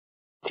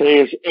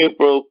Today is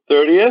April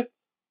 30th,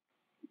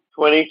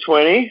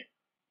 2020.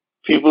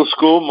 People's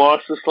School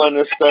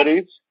Marxist-Leninist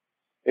Studies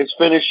is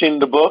finishing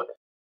the book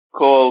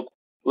called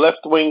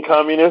Left-Wing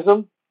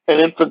Communism, an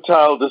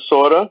Infantile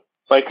Disorder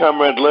by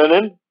Comrade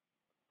Lenin.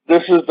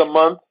 This is the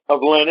month of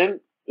Lenin.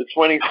 The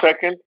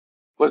 22nd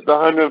was the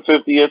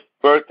 150th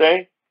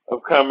birthday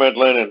of Comrade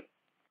Lenin.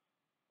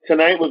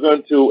 Tonight we're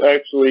going to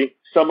actually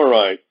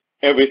summarize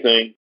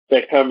everything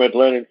that Comrade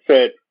Lenin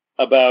said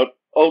about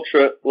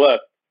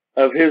ultra-left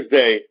of his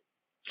day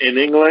in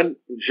England,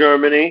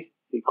 Germany.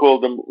 He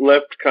called them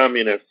left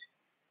communists.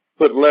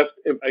 Put left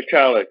in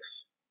italics.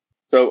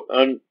 So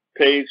on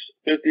page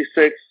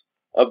 56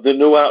 of the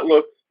New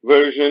Outlook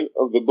version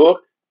of the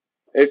book,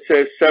 it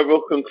says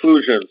several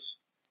conclusions.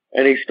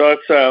 And he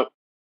starts out,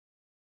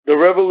 the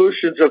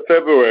revolutions of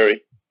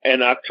February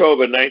and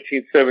October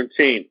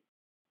 1917.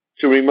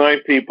 To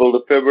remind people,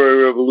 the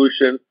February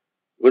Revolution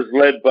was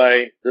led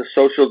by the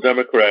Social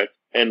Democrats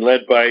and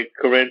led by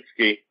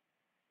Kerensky.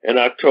 In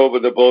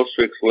October, the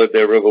Bolsheviks led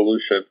their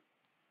revolution.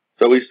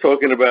 So he's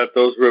talking about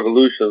those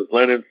revolutions.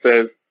 Lenin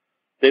says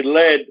they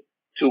led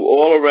to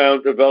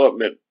all-around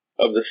development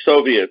of the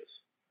Soviets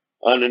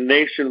on a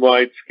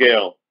nationwide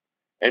scale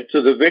and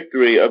to the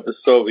victory of the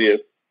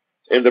Soviets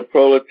in the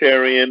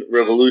proletarian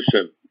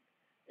revolution.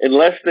 In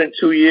less than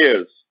 2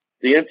 years,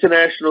 the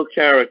international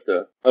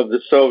character of the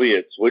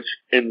Soviets, which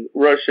in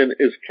Russian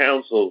is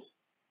councils,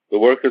 the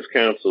workers'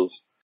 councils,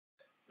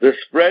 the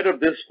spread of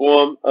this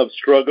form of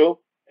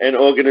struggle and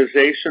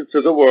organization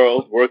to the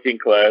world working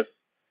class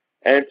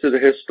and to the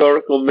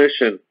historical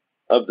mission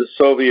of the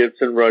Soviets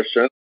in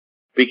Russia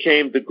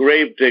became the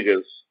grave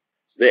diggers,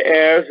 the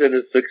heirs and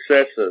the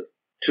successors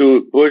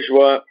to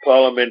bourgeois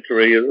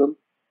parliamentarism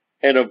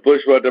and of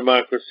bourgeois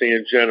democracy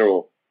in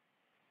general.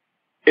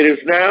 It is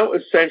now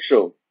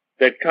essential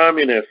that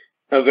communists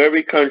of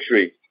every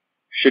country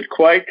should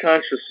quite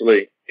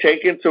consciously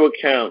take into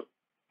account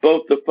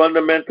both the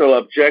fundamental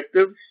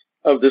objectives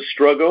of the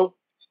struggle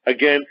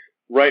against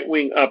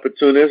right-wing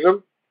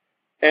opportunism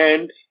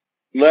and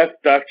left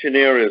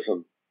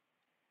doctrinarism,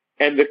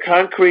 and the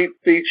concrete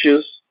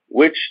features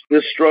which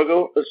this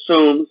struggle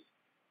assumes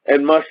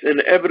and must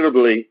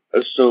inevitably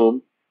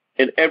assume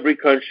in every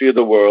country of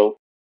the world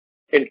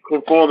in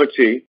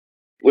conformity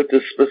with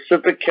the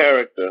specific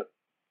character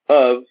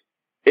of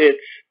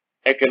its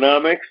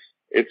economics,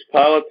 its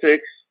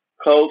politics,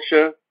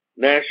 culture,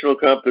 national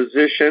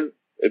composition,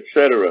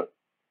 etc.,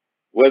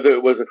 whether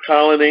it was a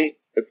colony,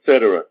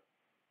 etc.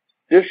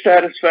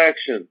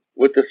 Dissatisfaction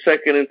with the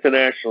Second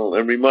International,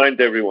 and remind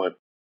everyone,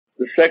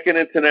 the Second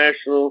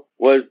International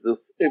was the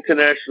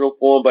international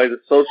formed by the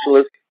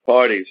socialist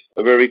parties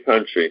of every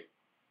country.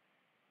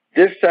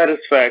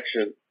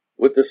 Dissatisfaction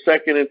with the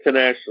Second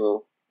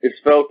International is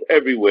felt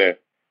everywhere,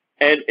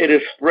 and it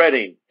is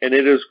spreading, and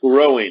it is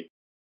growing,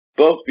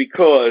 both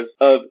because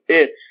of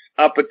its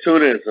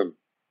opportunism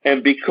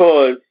and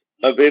because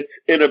of its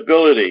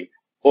inability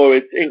or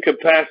its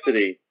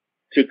incapacity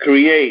to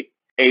create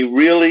a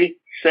really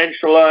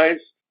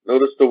centralized,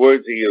 notice the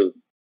words he used,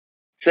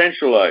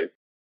 centralized,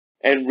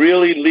 and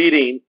really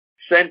leading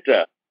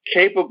center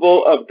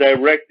capable of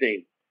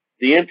directing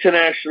the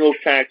international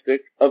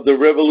tactics of the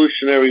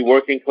revolutionary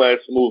working class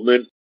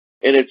movement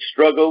in its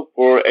struggle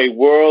for a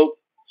world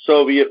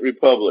Soviet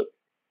republic.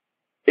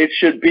 It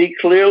should be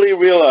clearly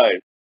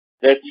realized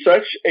that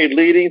such a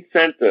leading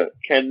center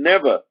can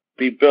never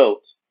be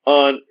built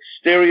on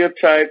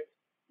stereotyped,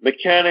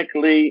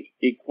 mechanically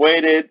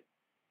equated,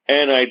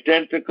 and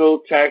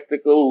identical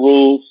tactical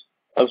rules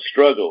of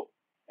struggle.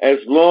 As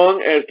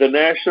long as the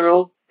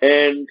national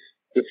and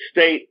the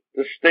state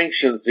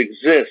distinctions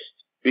exist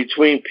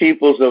between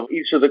peoples of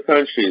each of the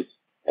countries,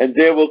 and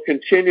there will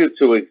continue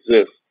to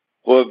exist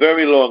for a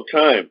very long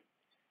time,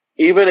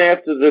 even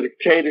after the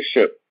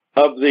dictatorship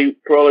of the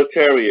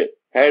proletariat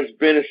has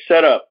been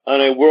set up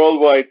on a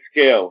worldwide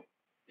scale,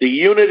 the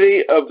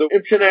unity of the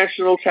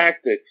international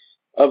tactics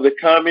of the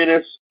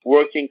communist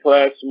working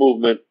class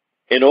movement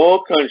in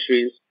all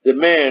countries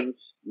demands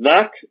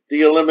not the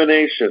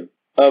elimination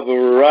of a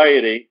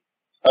variety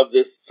of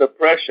the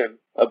suppression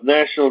of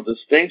national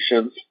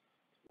distinctions,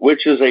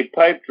 which is a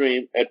pipe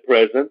dream at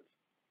present,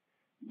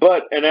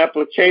 but an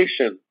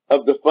application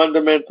of the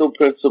fundamental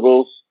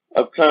principles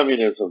of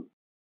communism,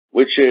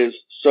 which is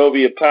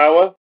Soviet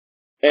power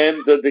and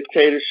the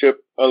dictatorship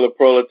of the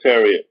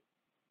proletariat.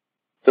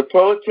 The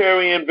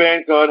proletarian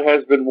vanguard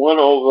has been won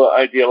over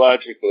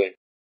ideologically.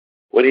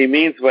 What he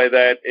means by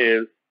that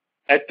is,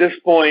 at this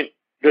point,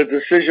 the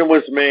decision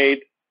was made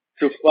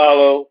to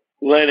follow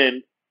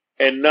Lenin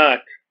and not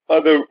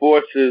other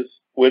forces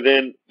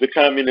within the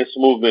communist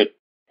movement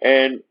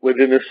and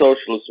within the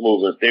socialist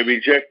movement. They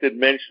rejected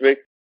Menshevik,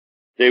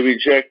 they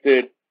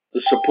rejected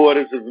the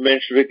supporters of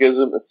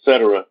Menshevikism,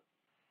 etc.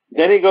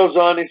 Then he goes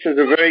on, he says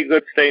a very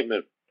good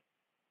statement.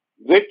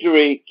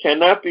 Victory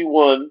cannot be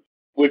won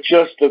with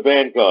just the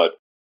vanguard.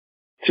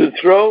 To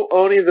throw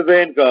only the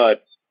vanguard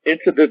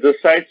into the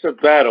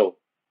decisive battle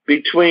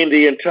between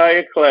the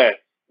entire class,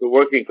 the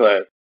working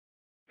class,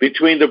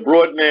 between the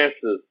broad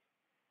masses,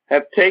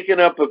 have taken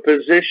up a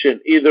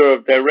position either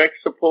of direct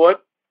support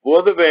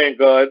for the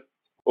vanguard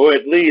or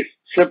at least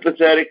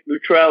sympathetic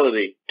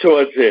neutrality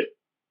towards it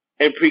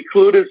and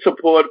precluded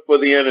support for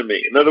the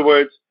enemy. In other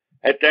words,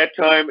 at that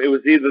time, it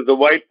was either the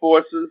white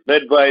forces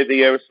led by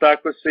the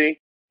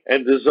aristocracy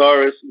and the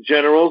czarist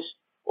generals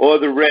or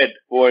the red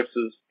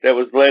forces that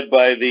was led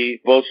by the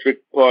Bolshevik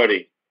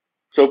party.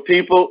 So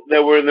people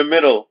that were in the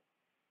middle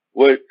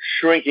were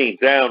shrinking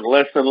down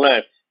less and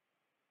less.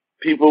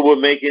 People were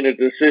making a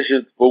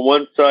decision for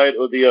one side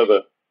or the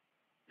other.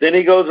 Then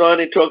he goes on,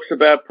 he talks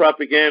about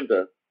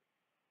propaganda.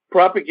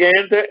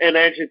 Propaganda and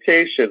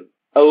agitation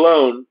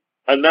alone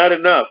are not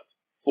enough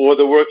for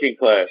the working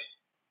class,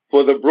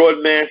 for the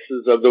broad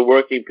masses of the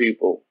working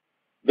people,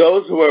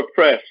 those who are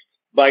oppressed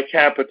by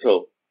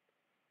capital,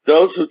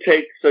 those who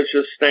take such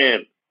a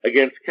stand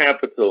against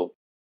capital.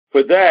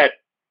 For that,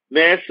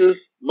 masses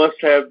must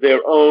have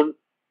their own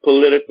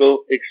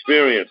political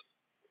experience.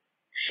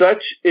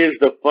 Such is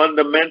the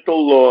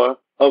fundamental law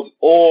of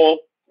all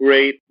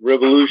great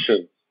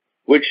revolutions,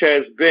 which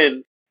has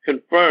been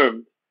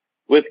confirmed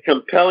with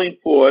compelling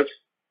force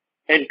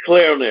and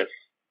clearness,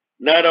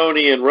 not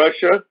only in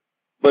Russia,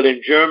 but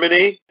in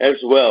Germany as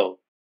well.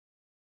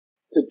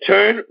 To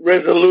turn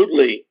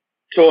resolutely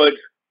towards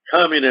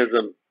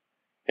communism,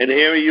 and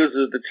here he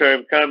uses the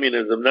term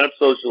communism, not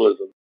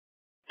socialism.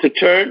 To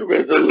turn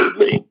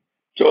resolutely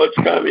towards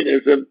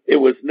communism, it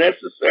was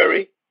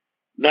necessary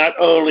not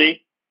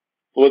only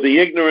for the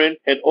ignorant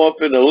and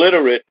often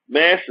illiterate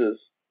masses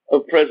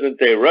of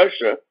present-day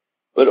Russia,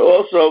 but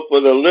also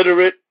for the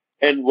literate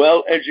and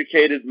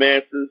well-educated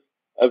masses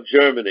of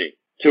Germany,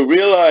 to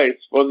realize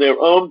from their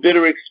own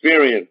bitter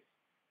experience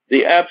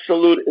the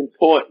absolute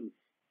importance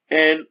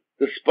and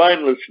the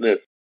spinelessness,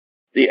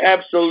 the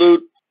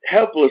absolute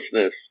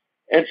helplessness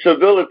and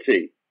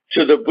servility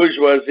to the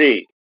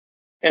bourgeoisie,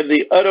 and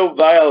the utter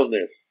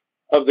vileness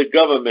of the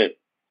government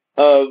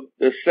of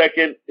the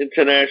Second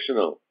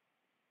International.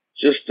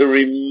 Just a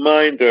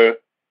reminder,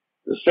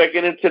 the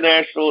Second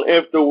International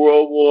after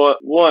World War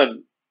I,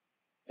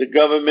 the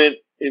government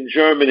in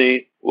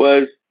Germany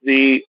was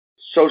the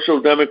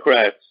Social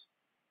Democrats,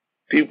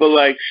 people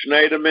like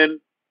Schneiderman,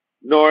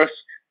 Norsk,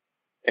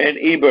 and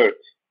Ebert,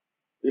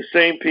 the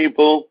same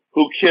people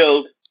who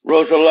killed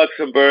Rosa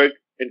Luxemburg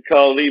and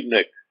Karl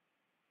Liebknecht.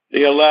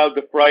 They allowed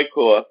the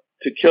Freikorps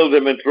to kill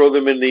them and throw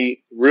them in the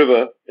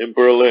river in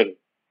Berlin.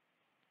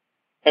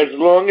 As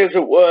long as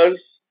it was,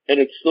 and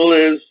it still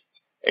is,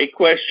 a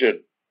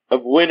question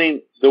of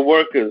winning the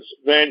workers'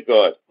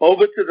 vanguard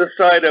over to the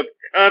side of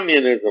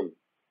communism,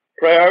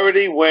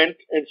 priority went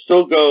and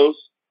still goes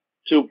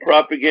to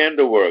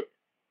propaganda work,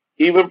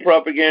 even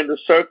propaganda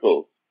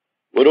circles,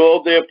 with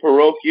all their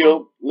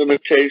parochial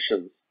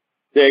limitations.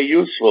 They're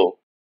useful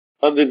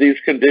under these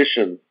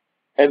conditions,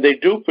 and they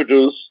do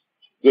produce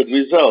good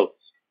results.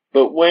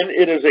 But when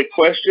it is a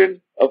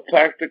question of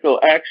practical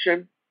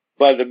action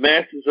by the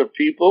masses of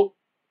people,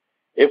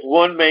 if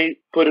one may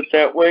put it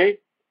that way,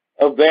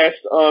 of vast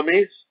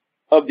armies,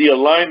 of the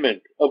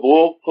alignment of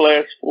all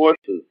class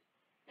forces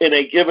in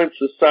a given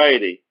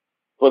society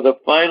for the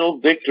final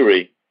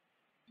victory,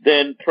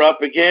 then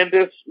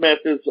propagandist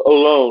methods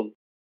alone,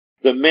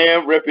 the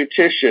mere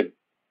repetition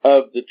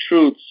of the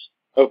truths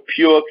of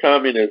pure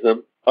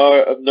communism,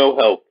 are of no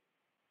help.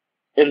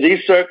 In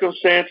these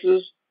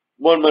circumstances,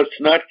 one must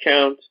not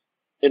count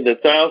in the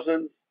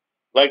thousands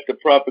like the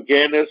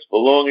propagandists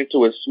belonging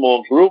to a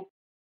small group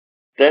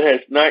that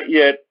has not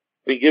yet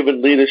been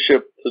given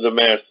leadership to the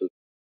masses.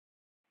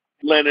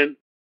 Lenin,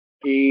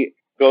 he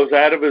goes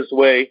out of his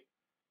way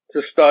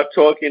to start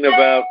talking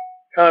about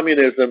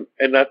communism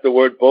and not the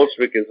word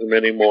Bolshevikism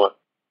anymore.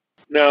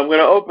 Now, I'm going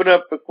to open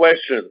up for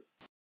questions.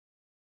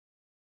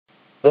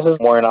 This is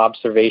more an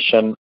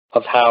observation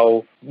of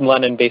how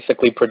Lenin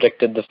basically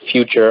predicted the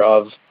future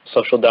of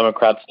Social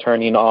Democrats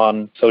turning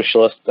on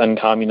socialists and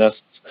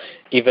communists,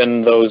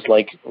 even those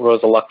like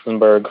Rosa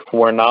Luxemburg, who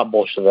were not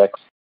Bolsheviks.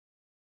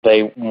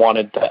 They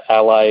wanted to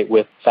ally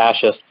with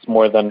fascists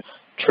more than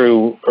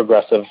true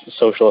progressive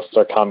socialists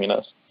or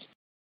communists.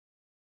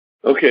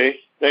 Okay,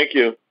 thank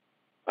you.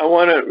 I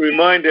want to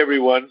remind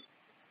everyone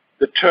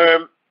the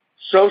term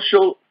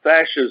social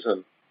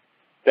fascism.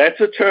 That's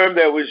a term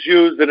that was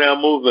used in our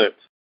movement,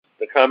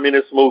 the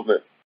communist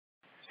movement,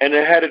 and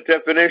it had a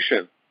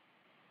definition.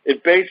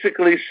 It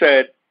basically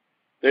said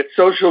that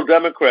social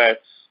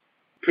democrats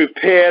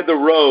prepare the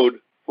road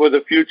for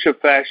the future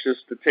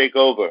fascists to take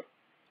over.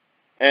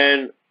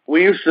 And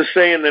we used to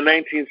say in the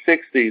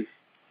 1960s,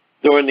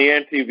 during the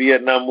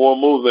anti-Vietnam War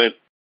movement,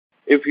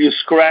 if you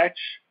scratch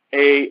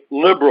a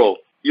liberal,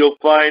 you'll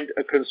find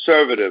a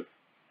conservative.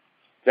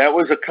 That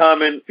was a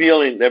common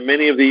feeling that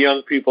many of the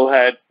young people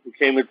had who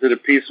came into the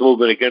peace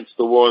movement against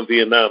the war in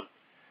Vietnam.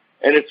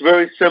 And it's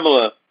very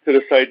similar to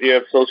this idea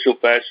of social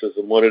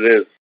fascism, what it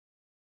is.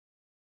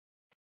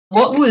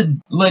 What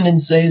would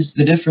Lenin say is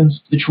the difference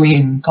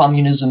between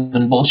communism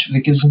and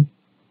Bolshevikism?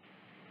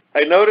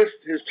 I noticed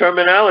his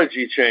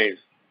terminology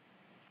changed.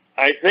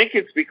 I think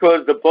it's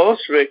because the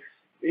Bolsheviks,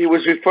 he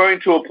was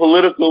referring to a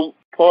political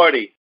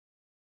party,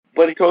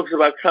 but he talks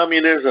about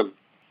communism.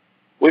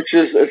 which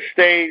is a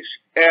stage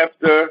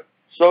after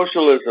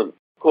socialism,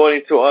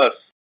 according to us.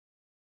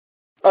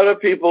 Other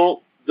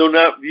people do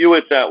not view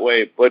it that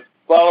way, but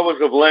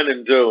followers of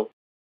Lenin do.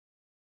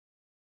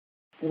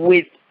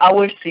 With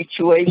our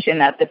situation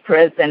at the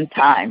present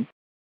time,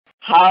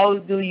 how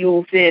do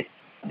you fit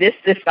this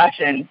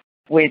discussion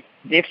with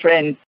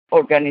different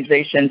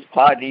organizations,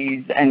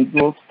 parties, and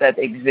groups that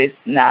exist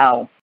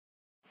now?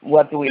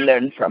 What do we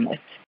learn from it?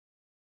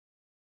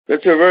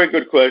 That's a very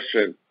good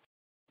question.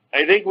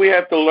 I think we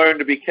have to learn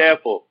to be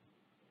careful.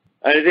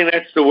 I think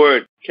that's the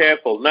word,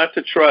 careful, not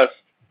to trust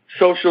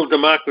social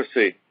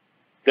democracy,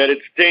 that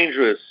it's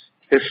dangerous.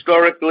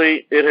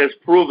 Historically, it has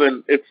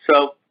proven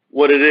itself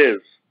what it is.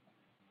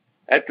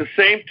 At the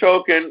same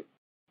token,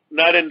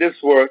 not in this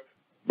work,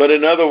 but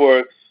in other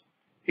works,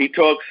 he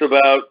talks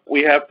about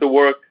we have to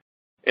work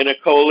in a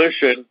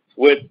coalition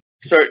with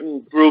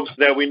certain groups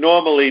that we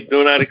normally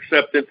do not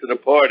accept into the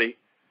party,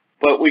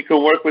 but we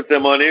can work with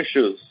them on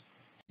issues,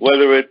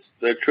 whether it's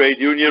the trade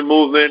union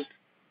movement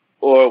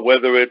or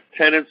whether it's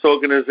tenants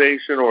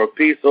organization or a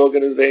peace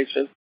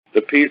organization,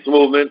 the peace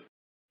movement.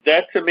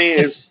 That to me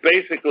is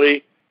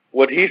basically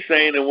what he's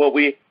saying and what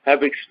we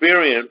have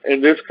experienced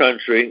in this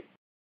country.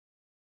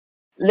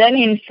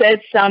 Lenin said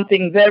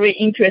something very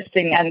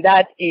interesting, and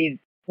that is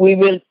we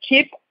will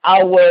keep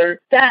our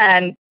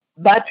stand,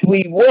 but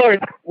we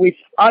work with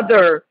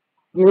other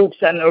groups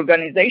and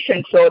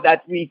organizations so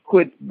that we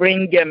could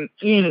bring them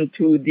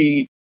into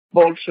the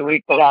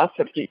Bolshevik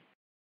philosophy.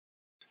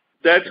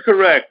 That's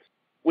correct.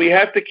 We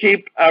have to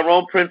keep our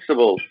own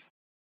principles.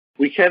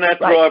 We cannot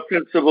throw our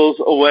principles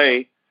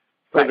away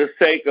for the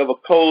sake of a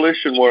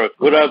coalition work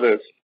with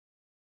others.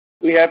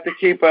 We have to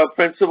keep our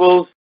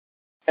principles,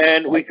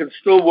 and we can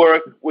still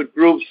work with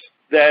groups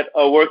that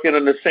are working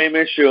on the same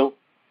issue,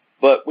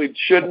 but we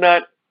should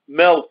not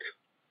melt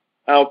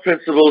our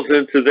principles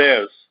into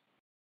theirs.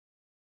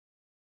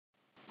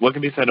 What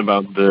can be said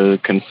about the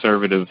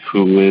conservative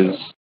who is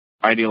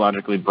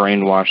ideologically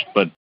brainwashed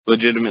but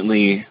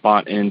legitimately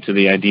bought into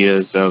the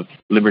ideas of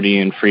liberty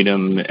and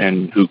freedom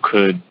and who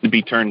could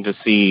be turned to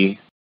see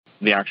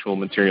the actual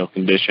material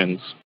conditions?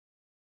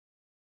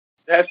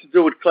 It has to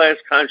do with class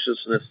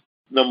consciousness,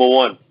 number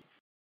one.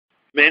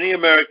 Many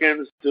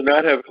Americans do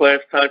not have class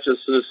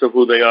consciousness of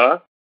who they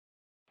are.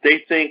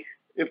 They think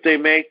if they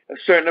make a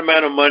certain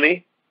amount of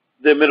money,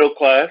 they're middle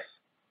class,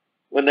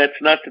 when that's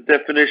not the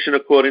definition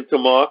according to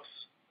Marx.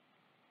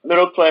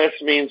 Middle class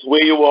means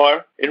where you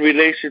are in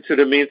relation to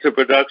the means of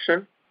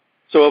production.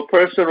 So a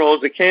person who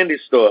owns a candy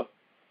store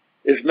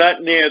is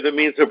not near the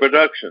means of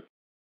production.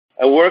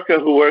 A worker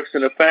who works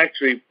in a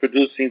factory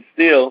producing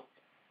steel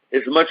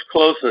is much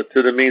closer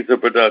to the means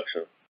of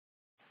production.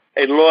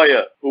 A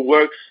lawyer who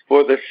works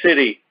for the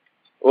city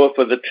or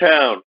for the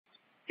town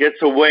gets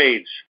a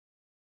wage.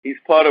 He's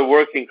part of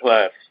working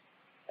class.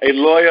 A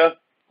lawyer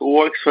who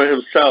works for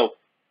himself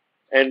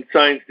and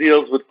signs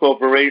deals with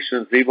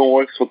corporations, even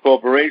works for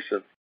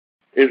corporations,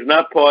 is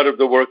not part of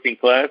the working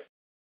class.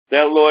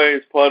 That lawyer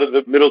is part of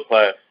the middle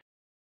class.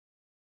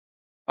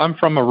 I'm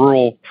from a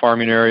rural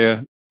farming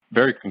area,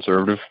 very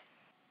conservative.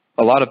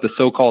 A lot of the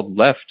so-called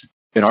left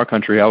in our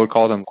country, I would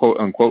call them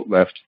quote-unquote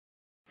left,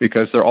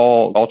 because they're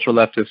all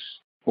ultra-leftists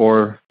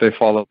or they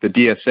follow the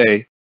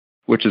DSA,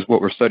 which is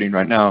what we're studying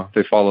right now.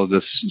 They follow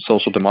this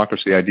social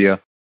democracy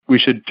idea. We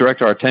should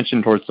direct our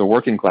attention towards the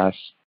working class.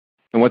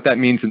 And what that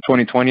means in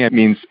 2020, it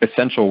means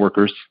essential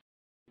workers.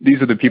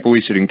 These are the people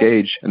we should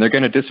engage, and they're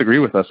going to disagree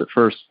with us at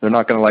first. They're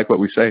not going to like what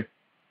we say.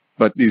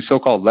 But these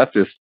so-called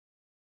leftists,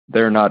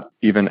 they're not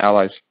even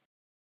allies.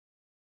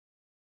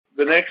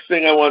 The next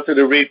thing I wanted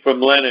to read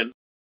from Lenin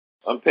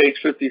on page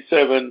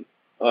 57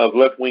 of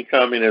Left-Wing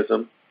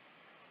Communism.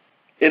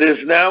 It is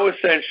now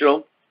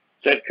essential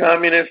that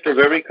communists of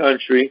every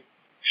country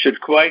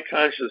should quite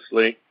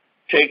consciously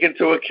take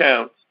into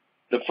account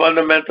the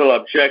fundamental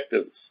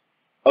objectives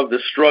of the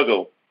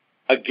struggle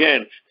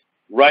against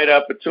right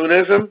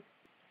opportunism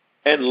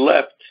and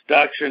left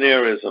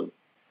doctrinarism,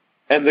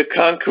 and the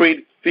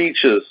concrete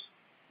features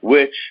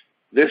which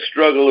this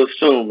struggle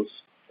assumes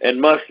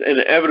and must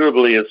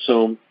inevitably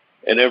assume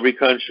in every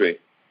country.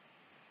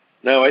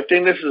 Now, I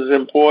think this is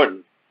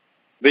important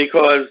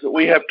because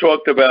we have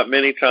talked about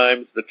many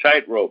times the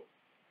tightrope,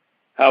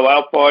 how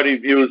our party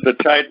views the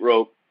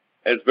tightrope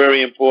as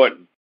very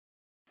important,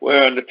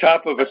 where on the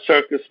top of a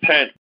circus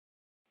tent,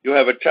 you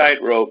have a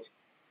tightrope,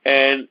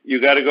 and you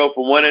got to go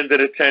from one end of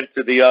the tent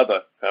to the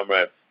other,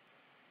 comrades.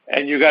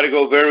 And you got to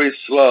go very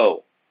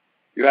slow.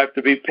 You have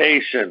to be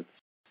patient,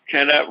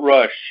 cannot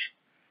rush.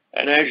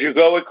 And as you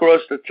go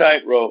across the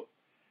tightrope,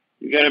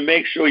 you got to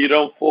make sure you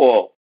don't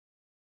fall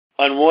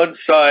on one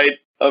side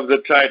of the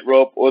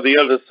tightrope or the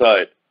other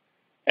side.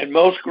 And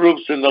most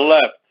groups in the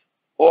left,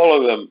 all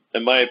of them,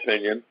 in my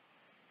opinion,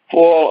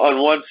 fall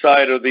on one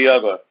side or the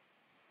other.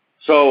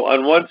 So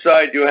on one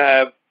side you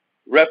have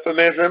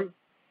reformism,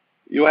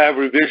 you have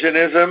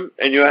revisionism,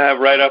 and you have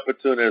right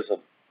opportunism.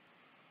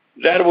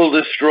 That will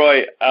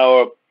destroy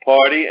our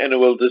party and it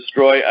will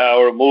destroy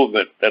our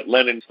movement that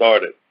Lenin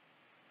started.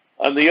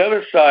 On the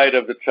other side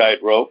of the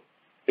tightrope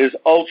is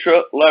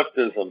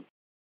ultra-leftism.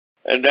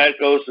 And that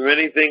goes from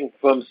anything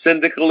from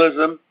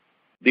syndicalism,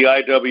 the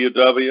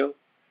IWW,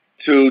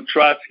 to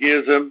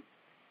Trotskyism,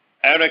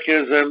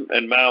 anarchism,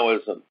 and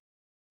Maoism,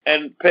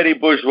 and petty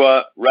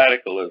bourgeois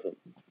radicalism.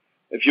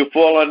 If you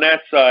fall on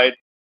that side,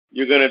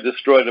 you're going to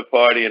destroy the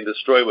party and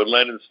destroy what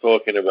Lenin's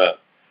talking about.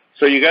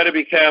 So you got to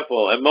be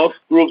careful. And most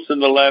groups in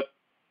the left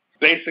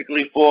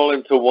basically fall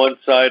into one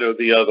side or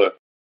the other.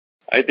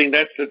 I think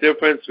that's the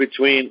difference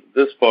between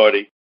this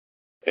party,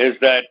 is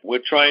that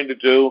we're trying to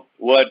do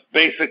what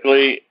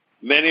basically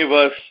many of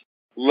us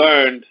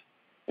learned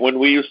when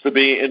we used to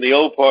be in the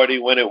old party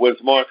when it was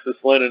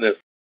Marxist-Leninist,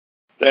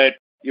 that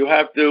you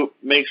have to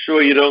make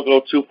sure you don't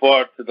go too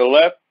far to the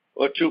left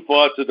or too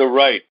far to the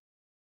right.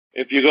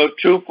 If you go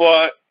too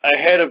far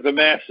ahead of the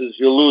masses,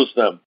 you lose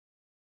them.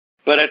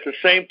 But at the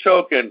same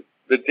token,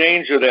 the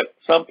danger that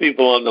some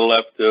people on the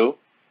left do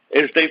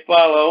is they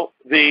follow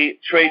the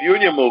trade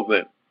union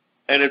movement,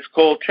 and it's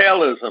called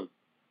tailism.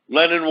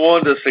 Lenin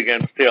warned us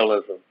against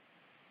tailism.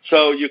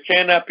 So you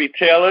cannot be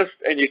tailist,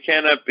 and you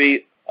cannot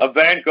be a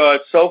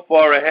vanguard so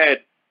far ahead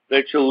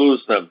that you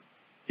lose them.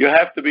 You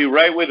have to be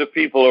right where the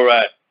people are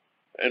at,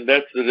 and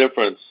that's the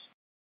difference.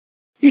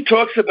 He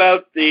talks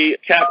about the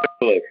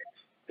capitalists.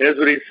 Here's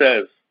what he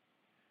says.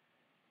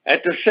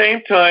 At the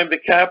same time, the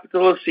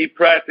capitalists see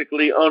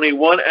practically only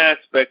one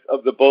aspect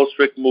of the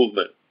Bolshevik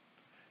movement.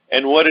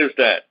 And what is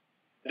that?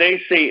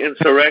 They see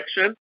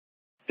insurrection,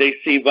 they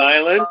see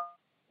violence,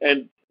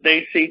 and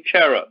they see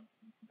terror.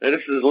 And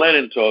this is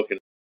Lenin talking.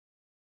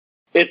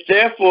 It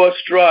therefore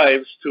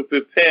strives to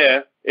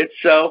prepare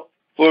itself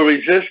for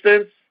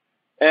resistance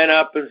and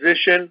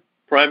opposition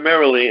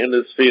primarily in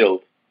this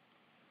field.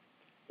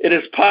 It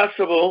is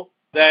possible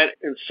that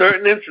in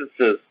certain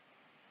instances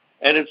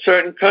and in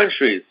certain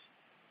countries,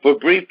 for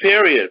brief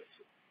periods,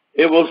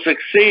 it will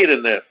succeed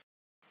in this.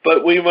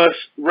 But we must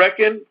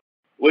reckon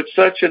with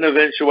such an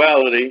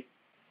eventuality,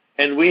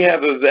 and we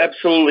have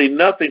absolutely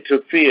nothing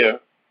to fear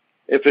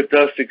if it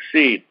does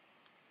succeed.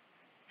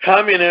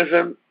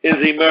 Communism is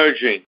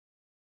emerging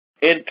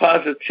in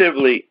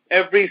positively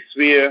every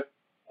sphere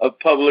of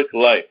public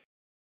life.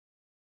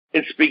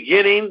 Its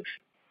beginnings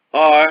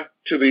are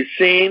to be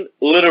seen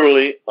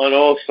literally on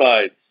all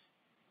sides.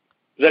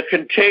 The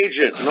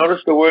contagion,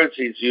 notice the words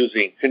he's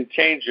using,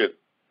 contagion,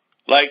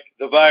 like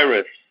the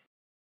virus.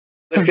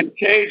 The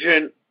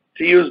contagion,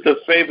 to use the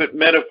favorite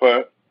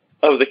metaphor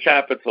of the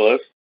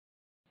capitalists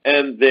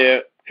and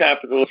their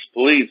capitalist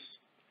police,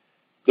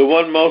 the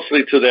one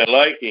mostly to their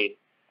liking,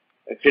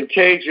 a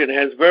contagion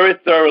has very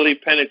thoroughly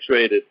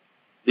penetrated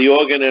the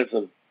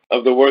organism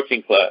of the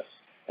working class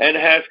and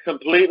has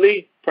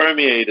completely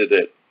permeated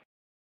it.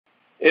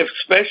 If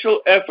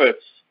special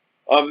efforts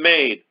are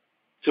made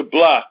to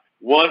block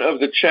one of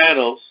the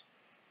channels,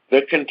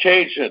 the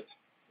contagion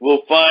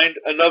will find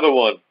another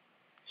one,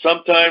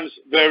 sometimes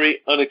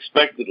very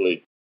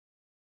unexpectedly.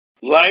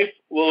 Life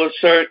will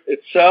assert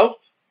itself.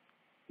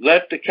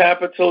 Let the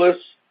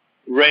capitalists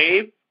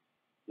rave.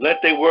 Let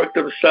they work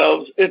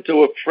themselves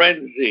into a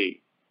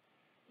frenzy.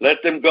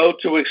 Let them go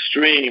to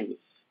extremes.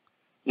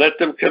 Let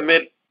them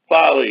commit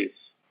follies.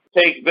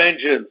 Take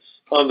vengeance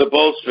on the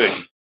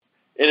Bolsheviks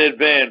in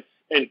advance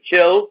and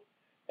kill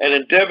and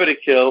endeavor to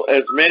kill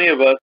as many of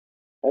us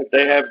as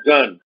they have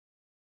done.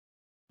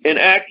 In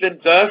acting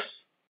thus,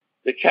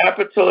 the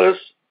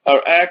capitalists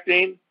are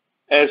acting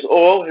as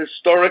all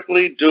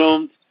historically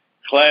doomed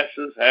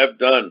classes have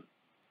done.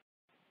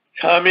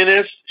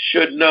 Communists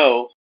should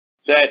know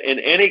that in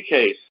any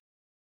case,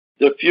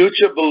 the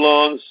future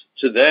belongs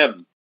to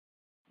them.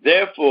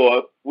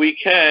 Therefore, we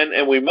can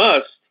and we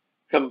must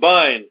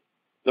combine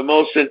the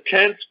most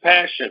intense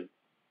passion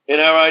in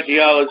our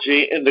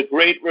ideology in the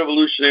great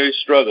revolutionary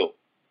struggle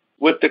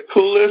with the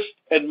coolest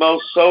and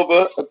most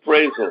sober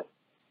appraisal,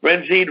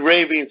 frenzied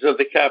ravings of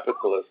the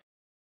capitalists.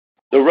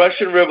 The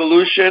Russian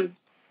Revolution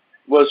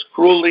was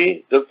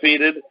cruelly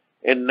defeated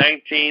in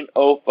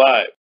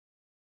 1905.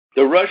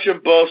 The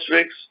Russian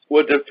Bolsheviks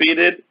were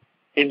defeated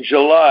in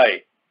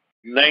July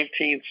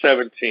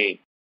 1917.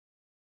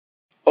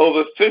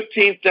 Over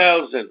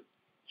 15,000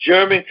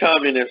 German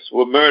communists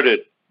were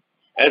murdered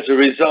as a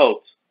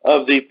result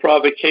of the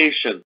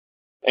provocation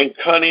and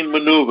cunning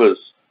maneuvers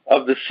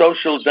of the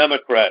Social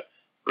Democrats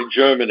in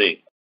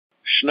Germany,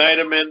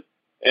 Schneiderman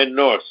and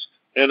Noske,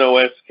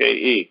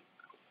 N-O-S-K-E,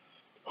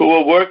 who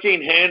were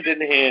working hand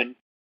in hand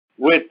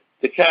with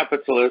the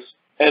capitalists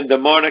and the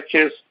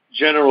monarchist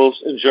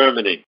generals in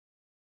Germany.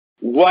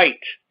 White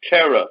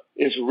terror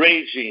is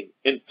raging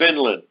in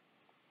Finland,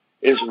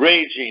 is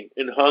raging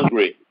in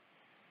Hungary.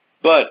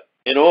 But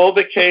in all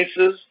the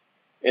cases,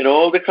 in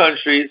all the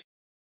countries,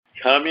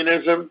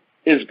 communism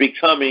is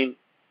becoming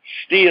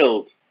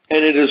steeled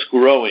and it is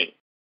growing.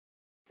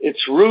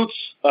 Its roots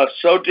are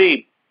so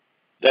deep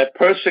that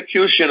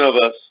persecution of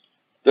us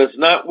does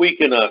not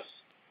weaken us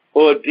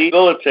or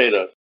debilitate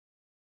us,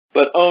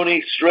 but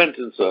only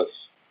strengthens us.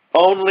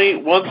 Only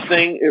one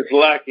thing is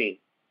lacking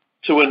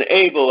to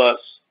enable us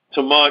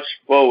to march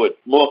forward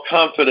more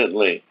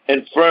confidently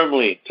and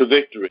firmly to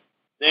victory,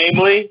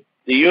 namely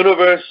the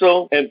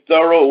universal and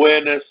thorough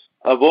awareness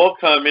of all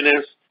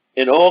communists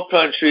in all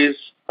countries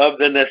of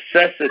the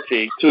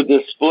necessity to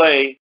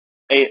display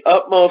a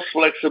utmost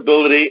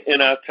flexibility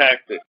in our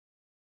tactics.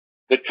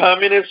 The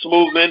communist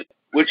movement,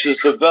 which is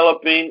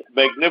developing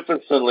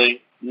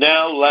magnificently,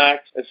 now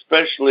lacks,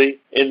 especially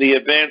in the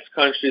advanced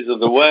countries of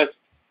the West,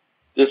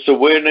 this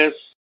awareness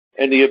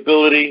and the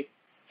ability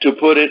to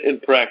put it in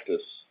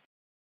practice.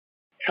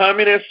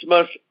 Communists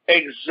must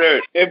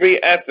exert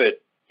every effort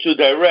to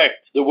direct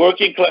the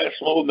working class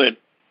movement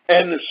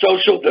and the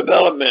social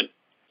development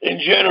in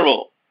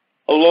general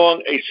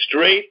along a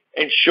straight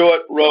and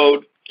short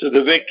road to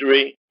the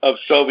victory of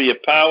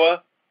Soviet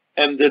power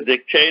and the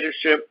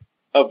dictatorship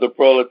of the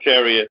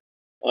proletariat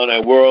on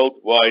a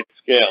worldwide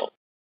scale.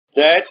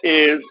 That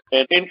is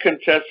an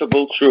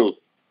incontestable truth,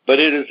 but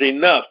it is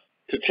enough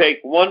to take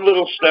one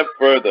little step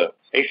further,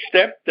 a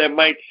step that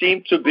might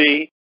seem to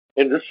be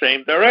in the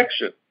same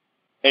direction,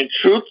 and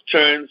truth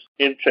turns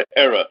into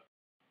error.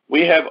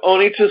 We have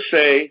only to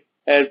say,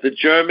 as the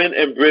German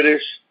and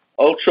British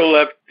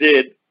ultra-left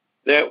did,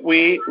 that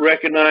we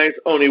recognize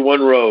only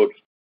one road,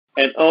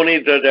 and only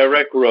the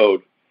direct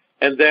road,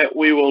 and that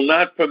we will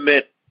not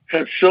permit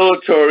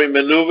conciliatory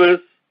maneuvers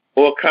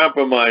or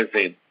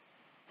compromising.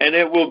 And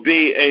it will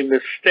be a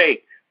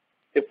mistake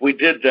if we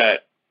did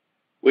that,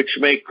 which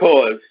may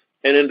cause,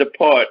 and in the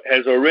part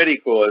has already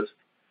caused,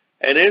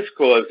 and is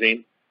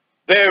causing,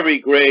 very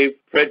grave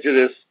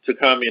prejudice to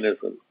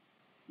communism.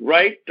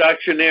 Right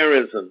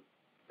doctrinairism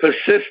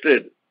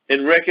persisted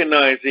in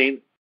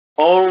recognizing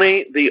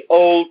only the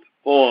old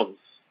forms,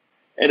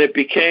 and it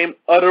became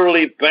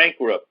utterly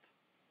bankrupt,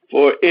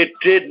 for it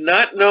did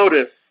not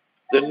notice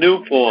the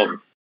new forms.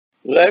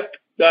 Left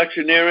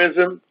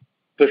doctrinairism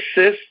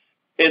persists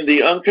in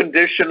the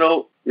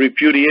unconditional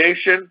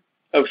repudiation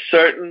of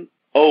certain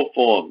old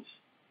forms.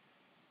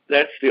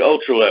 That's the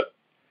ultra-left.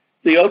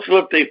 The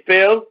ultra-left, they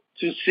fail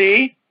to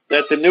see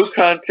that the new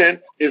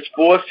content is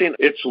forcing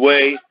its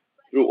way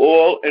through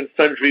all and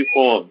sundry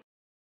forms,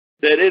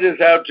 that it is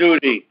our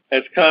duty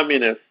as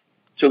communists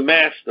to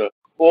master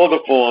all the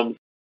forms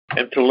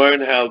and to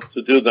learn how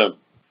to do them.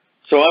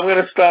 So I'm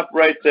going to stop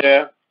right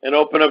there and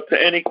open up to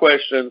any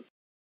questions.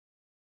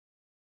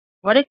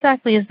 What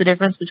exactly is the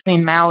difference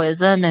between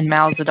Maoism and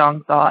Mao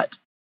Zedong thought?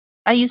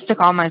 I used to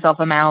call myself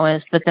a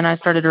Maoist, but then I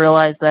started to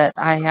realize that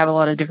I have a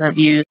lot of different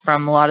views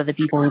from a lot of the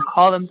people who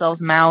call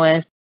themselves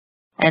Maoists,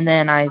 and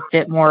then I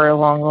fit more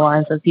along the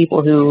lines of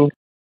people who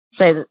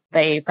say that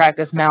they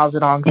practice Mao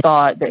Zedong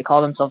thought, they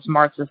call themselves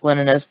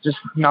Marxist-Leninists, just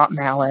not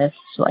Maoists.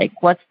 Like,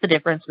 what's the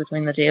difference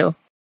between the two?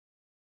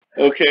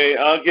 Okay,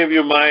 I'll give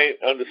you my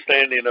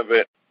understanding of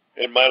it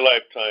in my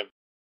lifetime.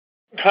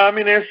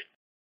 Communists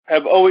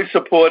have always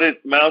supported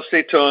Mao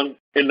Zedong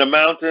in the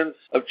mountains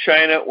of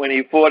China when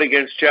he fought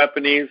against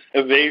Japanese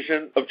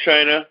invasion of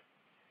China.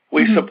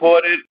 We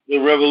supported the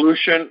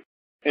revolution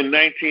in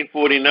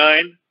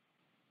 1949.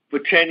 For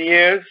 10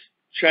 years,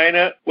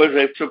 China was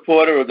a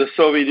supporter of the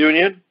Soviet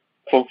Union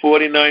from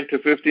 49 to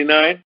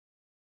 59.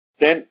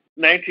 Then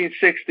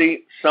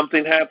 1960,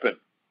 something happened.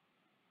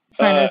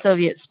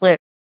 Sino-Soviet split.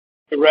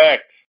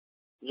 Correct.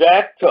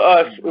 That, to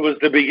us, it was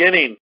the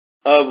beginning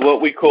of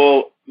what we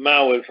call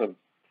Maoism.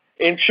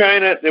 In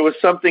China, there was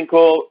something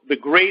called the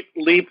Great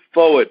Leap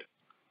Forward,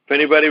 if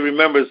anybody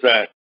remembers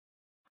that,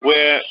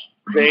 where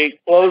they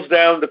closed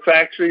down the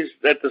factories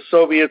that the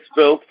Soviets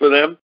built for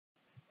them,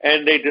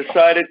 and they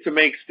decided to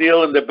make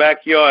steel in the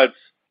backyards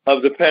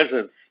of the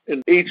peasants.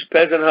 And each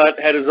peasant hut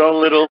had his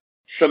own little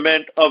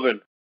cement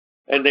oven,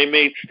 and they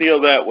made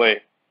steel that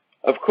way.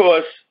 Of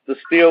course, the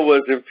steel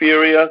was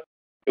inferior,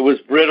 it was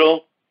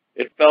brittle,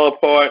 it fell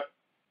apart,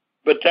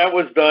 but that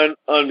was done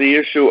on the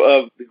issue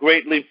of the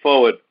Great Leap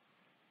Forward.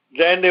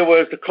 Then there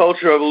was the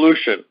Cultural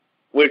Revolution,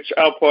 which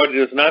our party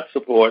does not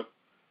support,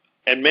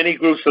 and many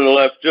groups of the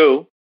left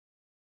do.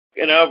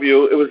 In our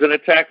view, it was an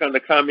attack on the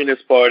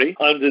Communist Party.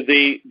 Under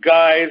the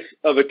guise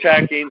of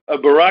attacking a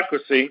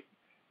bureaucracy,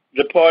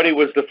 the party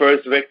was the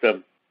first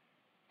victim.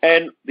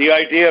 And the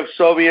idea of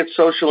Soviet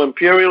social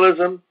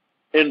imperialism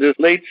in the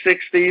late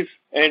 60s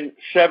and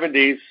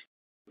 70s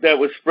that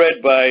was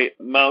spread by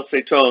Mao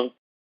Zedong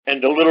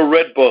and the Little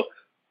Red Book,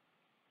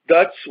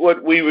 that's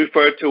what we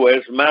refer to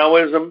as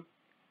Maoism.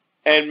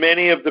 And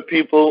many of the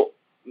people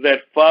that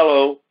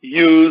follow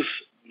use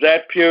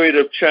that period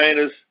of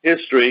China's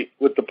history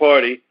with the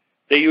party.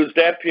 They use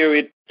that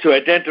period to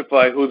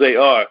identify who they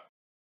are.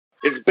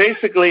 It's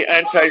basically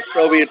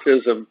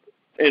anti-Sovietism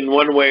in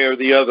one way or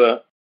the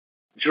other,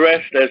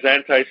 dressed as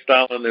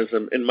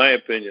anti-Stalinism, in my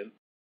opinion.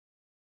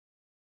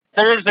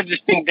 There is a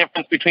distinct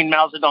difference between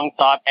Mao Zedong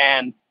thought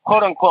and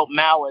quote-unquote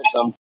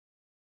Maoism.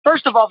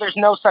 First of all, there's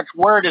no such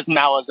word as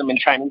Maoism in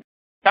Chinese.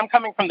 I'm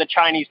coming from the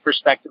Chinese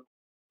perspective.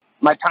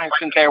 My time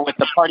spent there with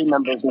the party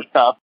members and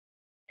stuff.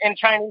 In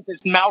Chinese,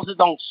 it's Mao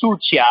Zedong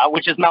Suqia,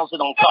 which is Mao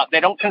Zedong thought. They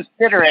don't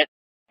consider it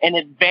an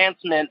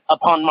advancement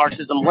upon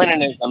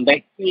Marxism-Leninism.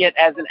 They see it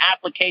as an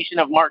application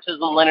of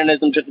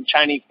Marxism-Leninism to the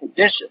Chinese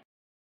condition.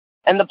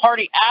 And the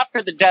party,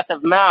 after the death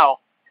of Mao,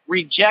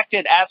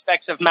 rejected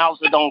aspects of Mao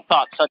Zedong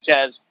thought, such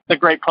as the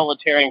Great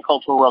Proletarian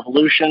Cultural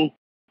Revolution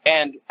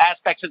and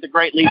aspects of the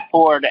Great Leap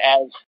Forward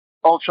as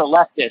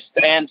ultra-leftist.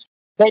 And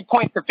they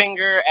point the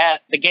finger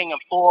at the Gang of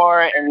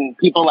Four and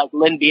people like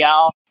Lin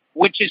Biao,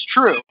 which is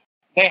true.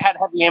 They had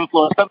heavy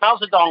influence, but Mao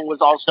Zedong was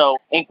also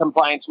in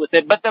compliance with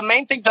it. But the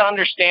main thing to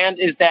understand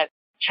is that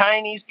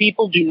Chinese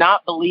people do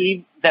not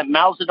believe that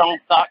Mao Zedong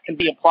thought can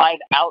be applied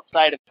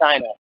outside of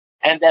China,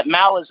 and that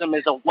Maoism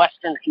is a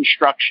Western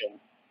construction.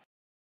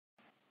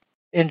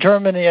 In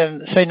Germany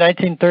in, say,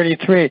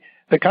 1933,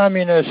 the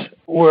communists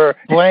were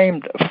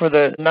blamed for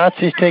the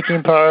Nazis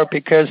taking power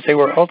because they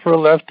were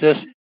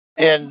ultra-leftist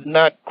and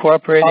not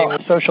cooperating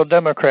with Social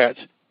Democrats.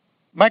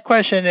 My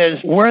question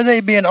is, were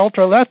they being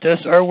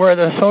ultra-leftist, or were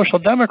the Social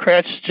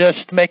Democrats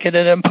just making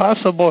it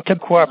impossible to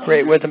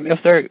cooperate with them? If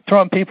they're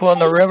throwing people in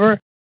the river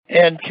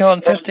and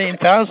killing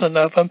 15,000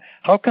 of them,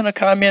 how can a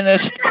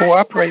communist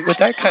cooperate with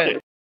that kind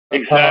of...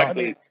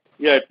 Exactly.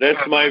 Yeah,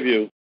 that's my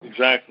view.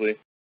 Exactly.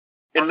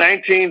 In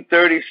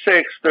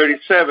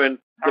 1936-37,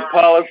 the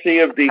policy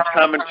of the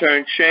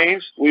Comintern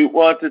changed. We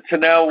wanted to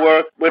now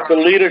work with the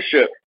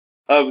leadership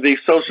of the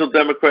Social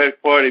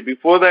Democratic Party.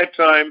 Before that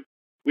time,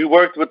 we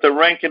worked with the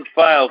rank and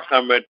file,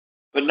 comrade,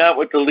 but not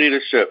with the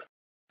leadership,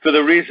 for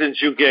the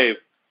reasons you gave.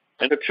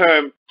 And the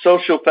term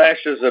social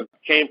fascism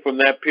came from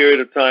that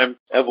period of time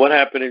of what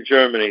happened in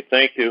Germany.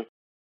 Thank you.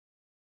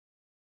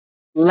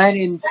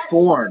 Lenin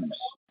forms.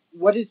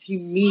 What does he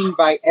mean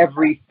by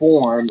every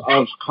form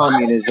of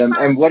communism,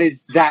 and what is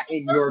that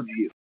in your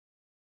view?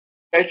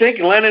 I think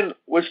Lenin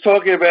was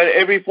talking about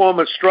every form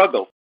of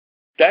struggle.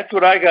 That's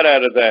what I got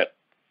out of that.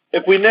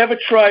 If we never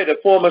tried a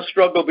form of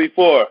struggle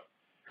before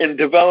in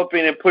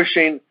developing and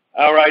pushing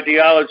our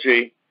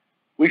ideology,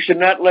 we should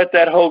not let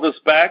that hold us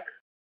back,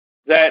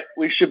 that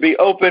we should be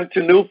open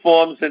to new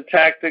forms and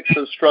tactics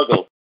of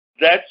struggle.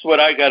 That's what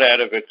I got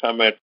out of it,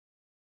 comrade.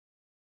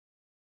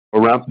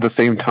 Around the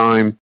same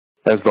time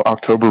as the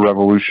October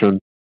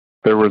Revolution,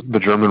 there was the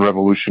German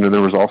Revolution, and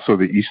there was also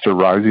the Easter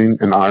Rising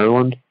in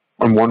Ireland.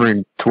 I'm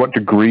wondering, to what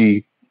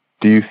degree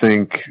do you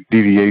think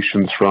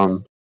deviations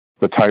from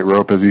the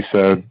tightrope, as you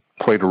said,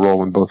 played a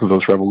role in both of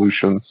those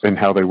revolutions and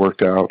how they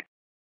worked out?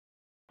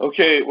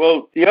 Okay,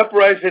 well, the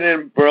uprising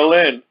in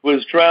Berlin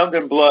was drowned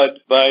in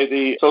blood by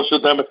the Social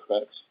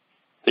Democrats.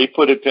 They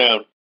put it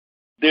down.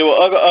 There were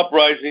other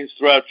uprisings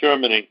throughout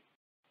Germany.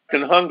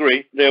 In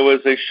Hungary, there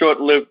was a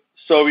short-lived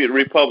Soviet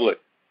republic,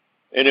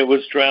 and it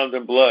was drowned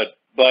in blood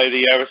by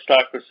the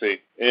aristocracy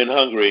in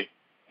Hungary.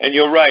 And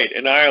you're right,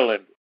 in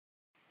Ireland.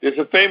 There's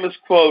a famous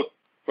quote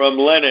from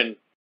Lenin.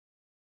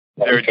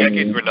 There are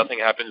decades where nothing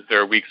happens.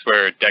 There are weeks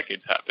where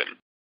decades happen.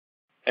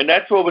 And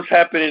that's what was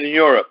happening in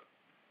Europe,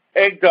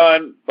 egged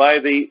on by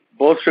the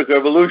Bolshevik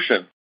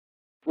Revolution.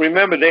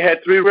 Remember, they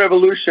had 3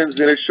 revolutions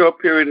in a short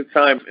period of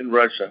time in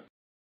Russia.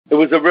 It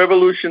was a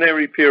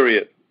revolutionary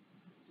period.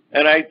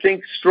 And I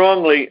think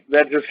strongly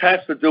that this has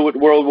to do with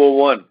World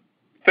War I.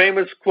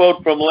 Famous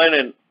quote from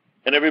Lenin,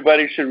 and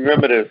everybody should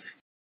remember this.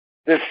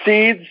 The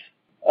seeds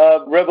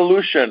of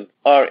revolution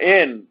are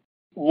in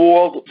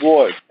world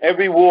wars.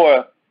 Every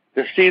war,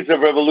 the seeds of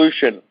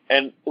revolution.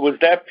 And it was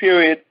that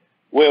period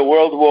where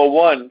World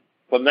War I,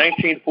 from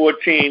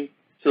 1914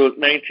 to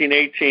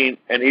 1918,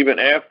 and even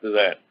after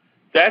that,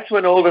 that's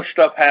when all this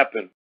stuff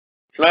happened.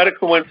 It's not a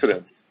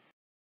coincidence.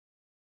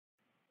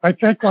 I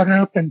think what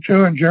happened,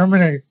 too, in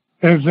Germany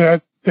is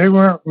that they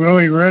weren't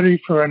really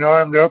ready for an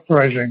armed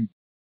uprising.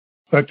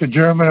 But the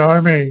German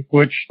army,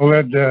 which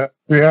led the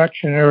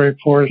reactionary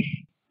force,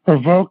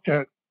 provoked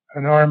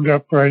an armed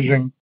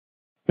uprising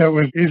that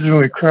was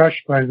easily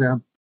crushed by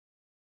them.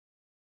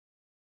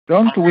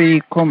 Don't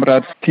we,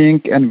 comrades,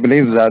 think and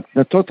believe that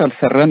the total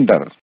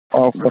surrender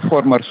of the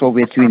former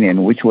Soviet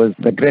Union, which was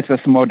the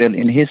greatest model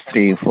in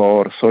history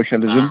for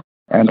socialism,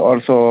 and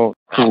also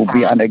to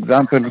be an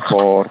example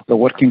for the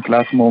working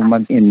class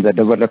movement in the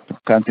developed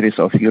countries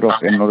of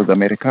Europe and North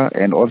America,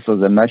 and also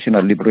the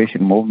national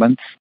liberation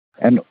movements,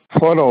 and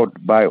followed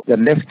by the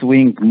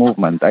left-wing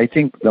movement. I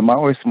think the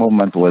Maoist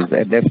movement was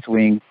a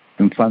left-wing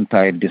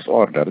infantile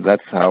disorder.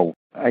 That's how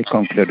I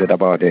concluded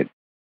about it.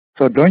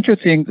 So don't you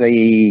think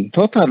the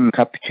total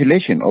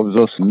capitulation of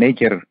those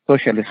major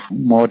socialist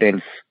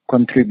models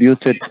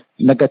contributed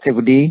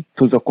negatively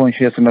to the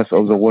consciousness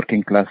of the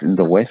working class in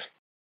the West?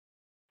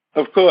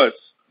 Of course.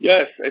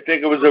 Yes, I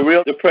think it was a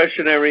real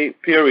depressionary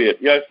period.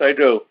 Yes, I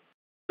do.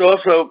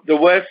 Also, the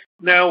West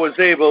now was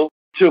able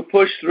to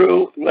push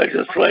through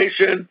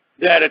legislation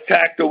that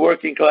attacked the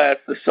working class,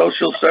 the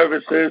social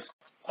services,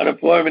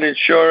 unemployment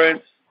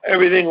insurance.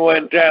 Everything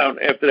went down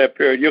after that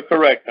period. You're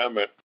correct,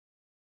 Ahmed.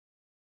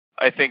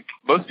 I think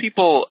most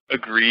people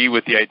agree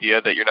with the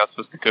idea that you're not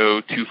supposed to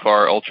go too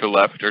far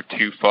ultra-left or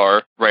too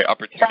far right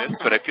opportunist,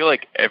 but I feel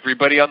like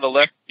everybody on the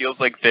left feels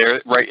like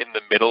they're right in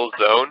the middle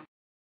zone.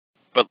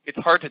 But it's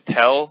hard to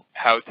tell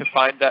how to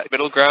find that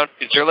middle ground.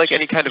 Is there like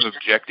any kind of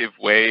objective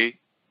way,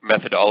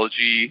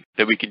 methodology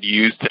that we can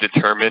use to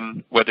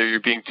determine whether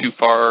you're being too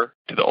far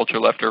to the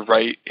ultra-left or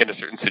right in a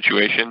certain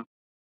situation?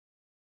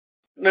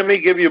 Let me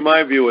give you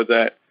my view of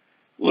that.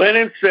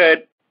 Lenin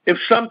said, if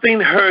something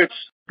hurts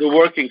the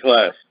working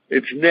class,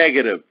 it's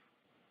negative.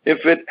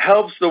 If it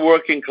helps the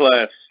working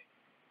class,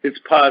 it's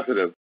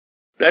positive.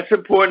 That's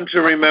important to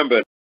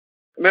remember.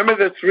 Remember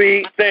the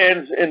three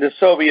stands in the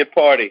Soviet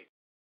Party.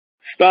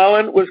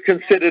 Stalin was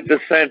considered the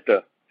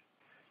center.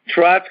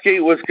 Trotsky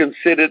was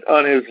considered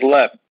on his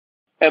left.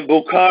 And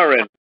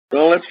Bukharin,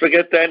 don't let's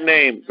forget that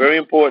name, very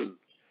important.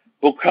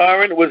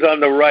 Bukharin was on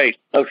the right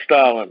of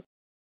Stalin.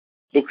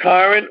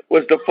 Bukharin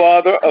was the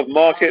father of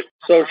market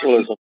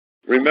socialism.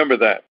 Remember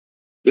that.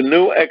 The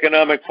new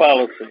economic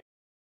policy.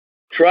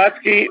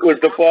 Trotsky was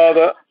the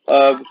father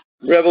of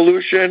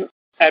revolution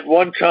at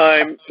one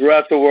time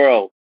throughout the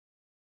world.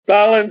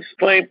 Stalin's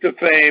claim to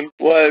fame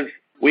was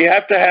we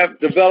have to have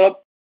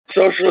developed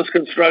socialist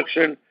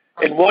construction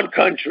in one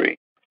country.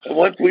 And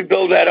once we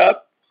build that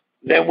up,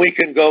 then we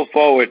can go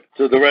forward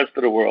to the rest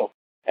of the world.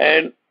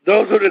 And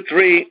those are the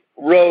three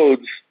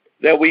roads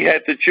that we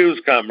had to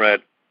choose,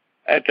 comrade,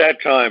 at that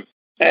time.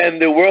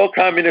 And the World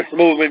Communist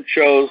Movement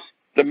chose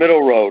the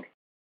middle road.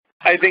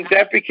 I think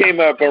that became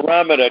our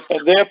barometer,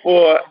 and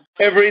therefore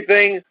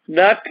everything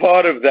not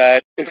part of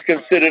that is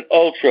considered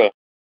ultra.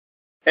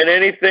 And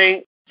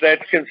anything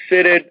that's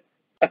considered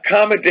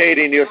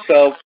accommodating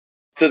yourself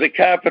to the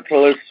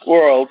capitalist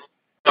world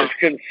is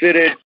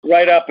considered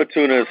right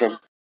opportunism.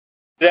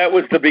 That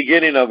was the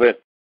beginning of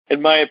it,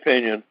 in my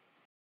opinion.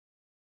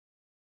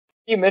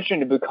 You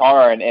mentioned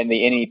Bukharin and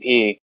the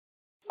NEP.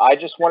 I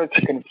just wanted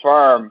to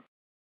confirm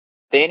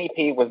the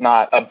NEP was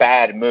not a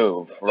bad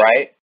move,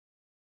 right?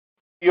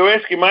 You're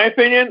asking my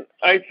opinion?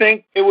 I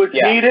think it was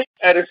needed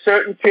at a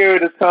certain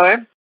period of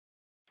time.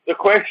 The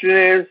question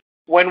is,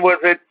 when was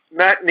it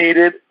not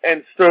needed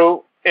and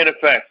still in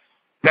effect?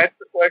 That's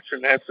the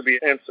question that has to be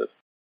answered.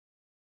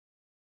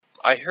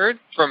 I heard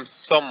from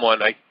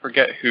someone, I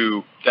forget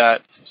who,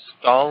 that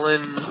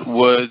Stalin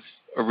was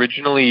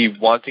originally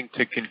wanting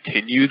to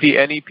continue the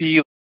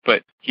NEP,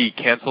 but he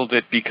canceled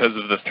it because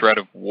of the threat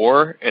of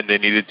war, and they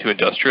needed to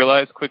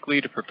industrialize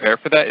quickly to prepare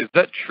for that. Is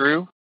that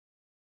true?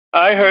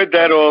 I heard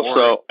that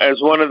also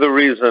as one of the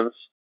reasons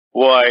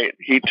why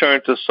he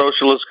turned to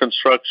socialist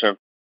construction.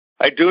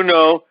 I do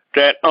know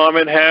that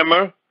Armand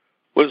Hammer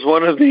was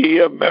one of the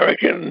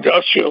American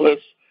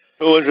industrialists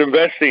who was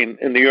investing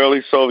in the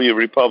early Soviet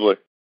Republic.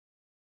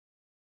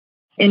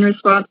 In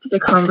response to the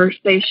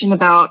conversation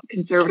about a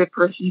conservative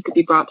person who could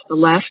be brought to the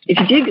left, if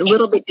you dig a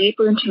little bit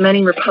deeper into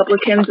many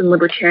Republicans and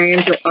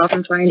libertarians, you'll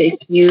often find a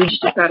huge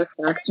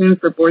dissatisfaction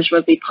for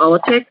bourgeoisie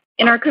politics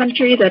in our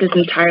country that is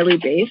entirely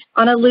based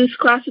on a loose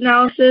class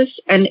analysis,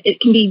 and it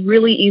can be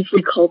really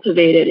easily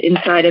cultivated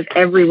inside of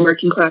every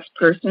working class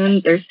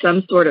person. There's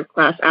some sort of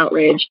class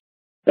outrage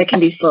that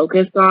can be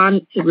focused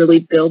on to really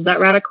build that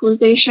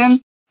radicalization.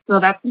 So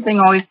that's something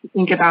always to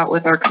think about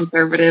with our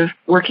conservative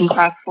working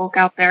class folk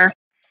out there.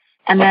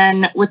 And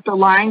then with the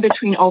line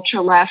between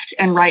ultra-left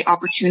and right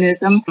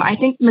opportunism, I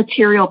think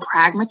material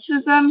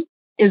pragmatism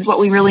is what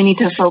we really need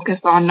to focus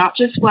on, not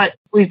just what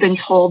we've been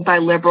told by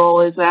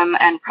liberalism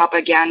and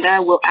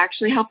propaganda will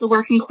actually help the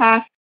working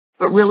class,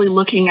 but really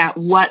looking at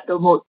what the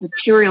most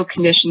material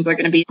conditions are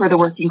going to be for the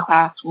working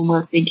class when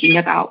we're thinking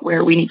about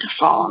where we need to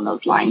fall on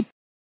those lines.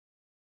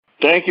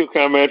 Thank you,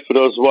 comrade, for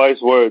those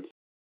wise words.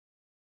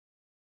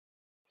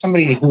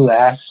 Somebody who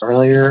asked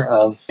earlier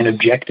of an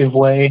objective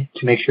way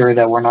to make sure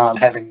that we're not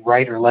having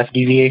right or left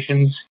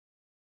deviations.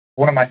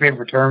 One of my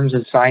favorite terms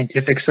is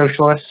scientific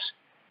socialists,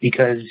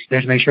 because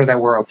there's to make sure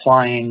that we're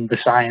applying the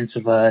science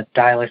of a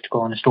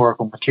dialectical and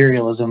historical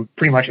materialism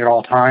pretty much at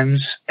all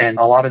times. And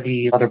a lot of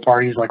the other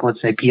parties, like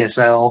let's say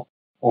PSL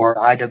or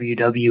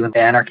IWW and the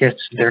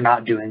anarchists, they're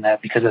not doing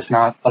that because it's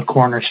not a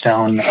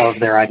cornerstone of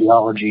their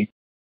ideology.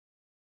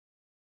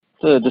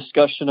 The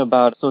discussion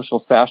about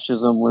social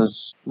fascism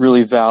was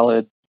really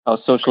valid. How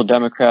social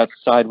democrats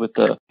side with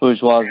the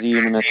bourgeoisie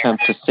in an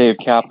attempt to save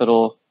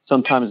capital,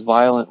 sometimes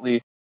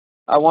violently.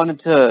 I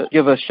wanted to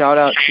give a shout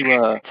out to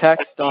a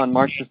text on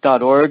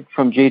Marxist.org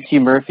from J.T.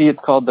 Murphy. It's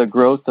called The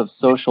Growth of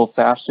Social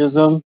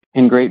Fascism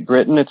in Great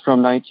Britain. It's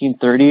from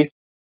 1930,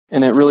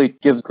 and it really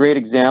gives great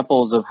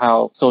examples of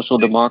how social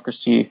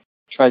democracy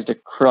tries to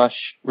crush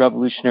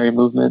revolutionary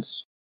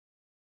movements.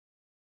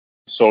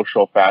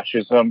 Social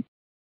fascism,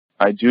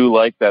 I do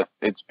like that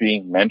it's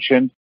being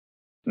mentioned.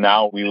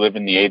 Now we live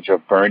in the age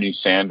of Bernie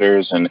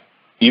Sanders, and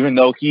even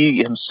though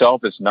he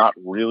himself is not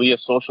really a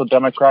social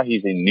democrat,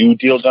 he's a New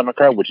Deal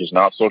Democrat, which is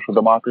not social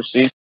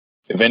democracy.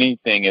 If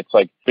anything, it's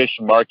like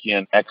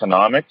Bismarckian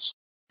economics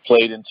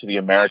played into the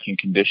American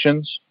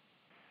conditions.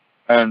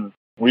 And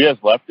we as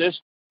leftists,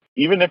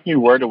 even if you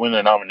were to win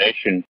the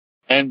nomination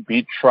and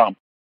beat Trump,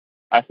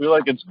 I feel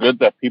like it's good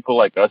that people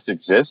like us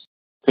exist,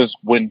 because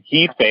when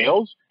he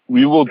fails,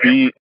 we will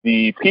be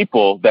the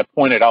people that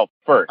point it out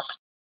first.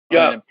 On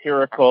an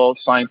empirical,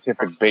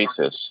 scientific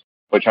basis,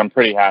 which I'm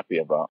pretty happy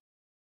about.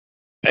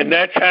 And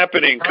that's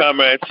happening,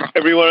 comrades.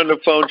 Everyone on the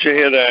phone should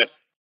hear that.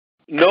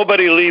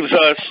 Nobody leaves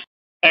us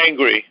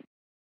angry.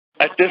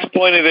 At this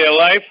point of their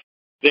life,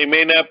 they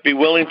may not be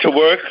willing to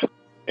work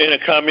in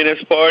a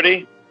communist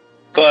party,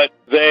 but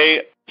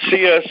they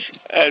see us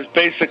as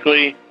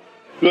basically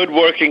good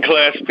working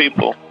class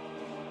people.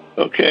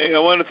 Okay, I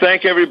want to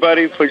thank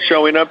everybody for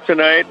showing up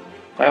tonight.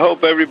 I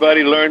hope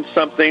everybody learned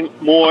something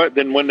more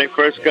than when they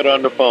first got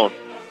on the phone.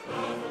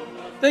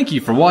 Thank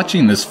you for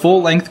watching this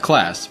full-length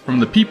class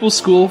from the People's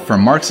School for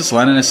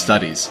Marxist-Leninist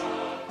Studies.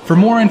 For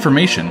more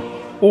information,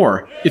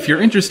 or if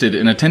you're interested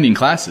in attending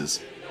classes,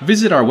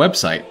 visit our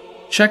website,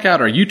 check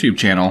out our YouTube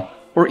channel,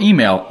 or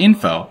email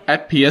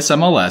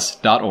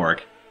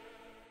info@psmls.org.